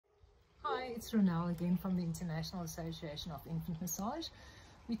Hi, it's Ronel again from the International Association of Infant Massage.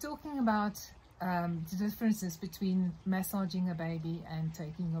 We're talking about the differences between massaging a baby and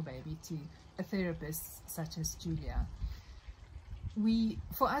taking your baby to a therapist such as Julia.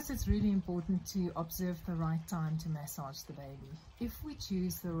 For us, it's really important to observe the right time to massage the baby. If we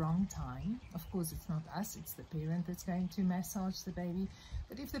choose the wrong time, of course it's not us, it's the parent that's going to massage the baby.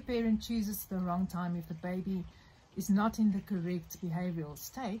 But if the parent chooses the wrong time, if the baby is not in the correct behavioral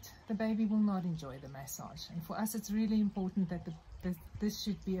state, the baby will not enjoy the massage. And for us, it's really important that this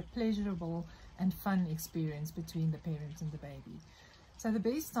should be a pleasurable and fun experience between the parent and the baby. So the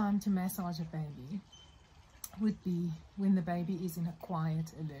best time to massage a baby would be when the baby is in a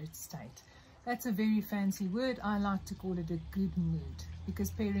quiet, alert state. That's a very fancy word. I like to call it a good mood, because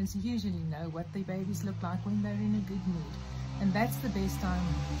parents usually know what their babies look like when they're in a good mood. And that's the best time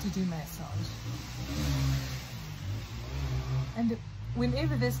to do massage. And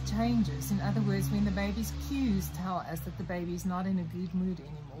whenever this changes, in other words, when the baby's cues tell us that the baby is not in a good mood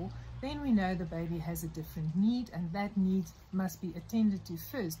anymore, then we know the baby has a different need, and that need must be attended to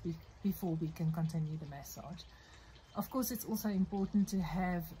first before we can continue the massage. Of course, it's also important to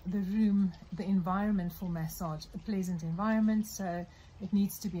have the room, the environment for massage, a pleasant environment. So it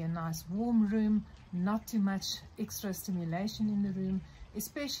needs to be a nice warm room, not too much extra stimulation in the room,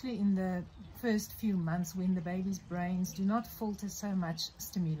 especially in the first few months when the baby's brains do not filter so much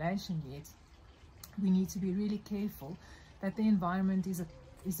stimulation yet. We need to be really careful that the environment is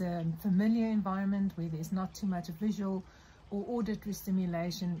a familiar environment where there's not too much visual or auditory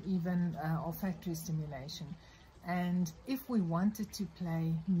stimulation, even olfactory stimulation. And if we wanted to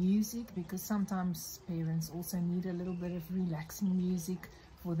play music, because sometimes parents also need a little bit of relaxing music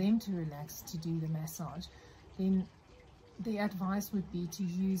for them to relax to do the massage, then the advice would be to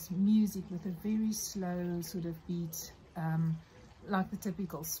use music with a very slow sort of beat, like the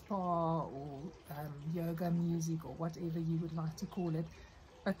typical spa or yoga music or whatever you would like to call it.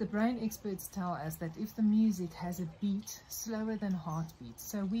 But the brain experts tell us that if the music has a beat slower than heartbeat,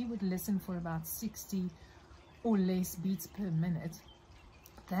 so we would listen for about 60 or less beats per minute,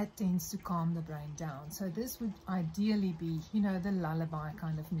 that tends to calm the brain down. So this would ideally be, you know, the lullaby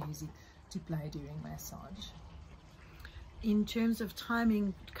kind of music to play during massage. In terms of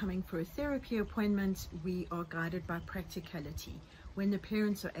timing, coming for a therapy appointment, we are guided by practicality. When the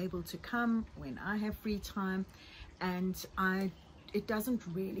parents are able to come, when I have free time, and it doesn't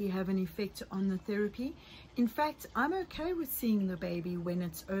really have an effect on the therapy. In fact, I'm okay with seeing the baby when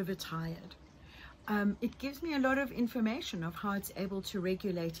it's overtired. It gives me a lot of information of how it's able to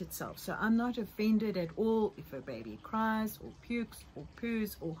regulate itself. So I'm not offended at all if a baby cries or pukes or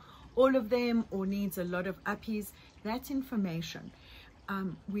poos or all of them, or needs a lot of uppies. That's information.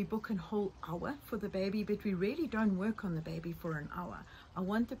 We book a whole hour for the baby, but we really don't work on the baby for an hour. I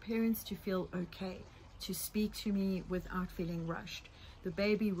want the parents to feel okay, to speak to me without feeling rushed. The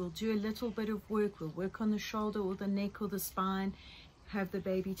baby will do a little bit of work. We'll work on the shoulder or the neck or the spine, have the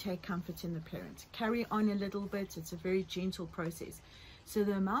baby take comfort in the parent, carry on a little bit. It's a very gentle process. So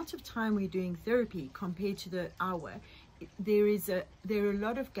the amount of time we're doing therapy compared to the hour, there are a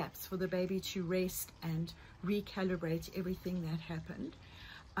lot of gaps for the baby to rest and recalibrate everything that happened.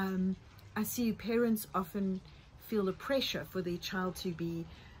 I see parents often feel the pressure for their child to be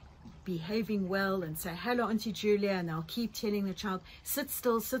behaving well and say, hello, Auntie Julia, and they'll keep telling the child, sit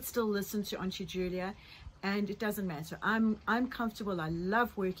still, listen to Auntie Julia. And it doesn't matter. I'm comfortable. I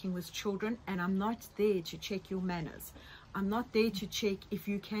love working with children, and I'm not there to check your manners. I'm not there to check if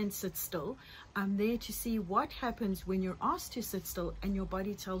you can sit still. I'm there to see what happens when you're asked to sit still and your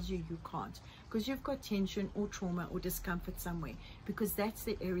body tells you you can't, because you've got tension or trauma or discomfort somewhere, because that's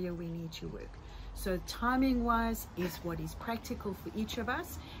the area we need to work. So timing wise is what is practical for each of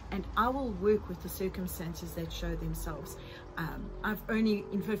us, and I will work with the circumstances that show themselves. I've only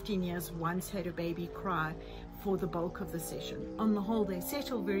in 15 years once had a baby cry for the bulk of the session. On the whole, they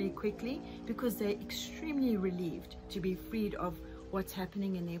settle very quickly because they're extremely relieved to be freed of what's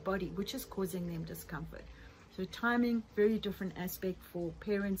happening in their body, which is causing them discomfort. So timing, very different aspect for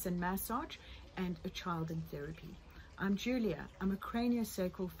parents in massage and a child in therapy. I'm Julia. I'm a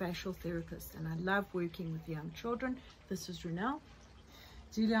CranioSacralFascial therapist, and I love working with young children. This is Ronel.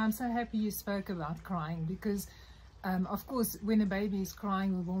 Julia, I'm so happy you spoke about crying, because of course, when a baby is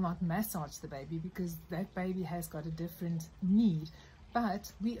crying, we will not massage the baby because that baby has got a different need.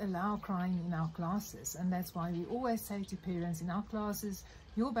 But we allow crying in our classes, and that's why we always say to parents in our classes,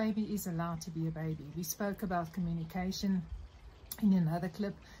 your baby is allowed to be a baby. We spoke about communication in another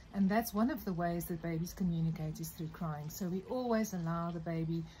clip, and that's one of the ways that babies communicate is through crying. So we always allow the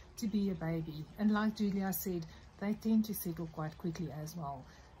baby to be a baby, and like Julia said, they tend to settle quite quickly as well.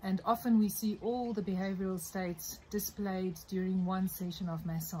 And often we see all the behavioral states displayed during one session of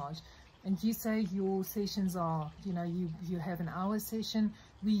massage. And you say your sessions are, you have an hour session.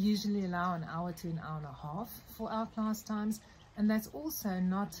 We usually allow an hour to an hour and a half for our class times. And that's also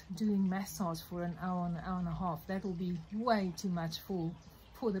not doing massage for an hour and a half. That will be way too much for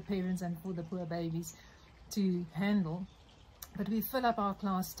the parents and for the poor babies to handle. But we fill up our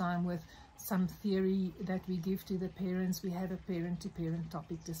class time with some theory that we give to the parents. We have a parent-to-parent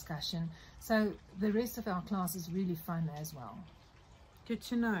topic discussion. So the rest of our class is really fun as well. Good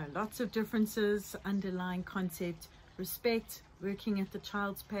to know. Lots of differences, underlying concept, respect, working at the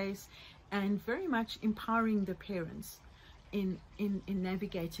child's pace, and very much empowering the parents in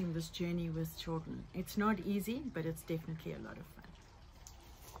navigating this journey with children. It's not easy, but it's definitely a lot of fun.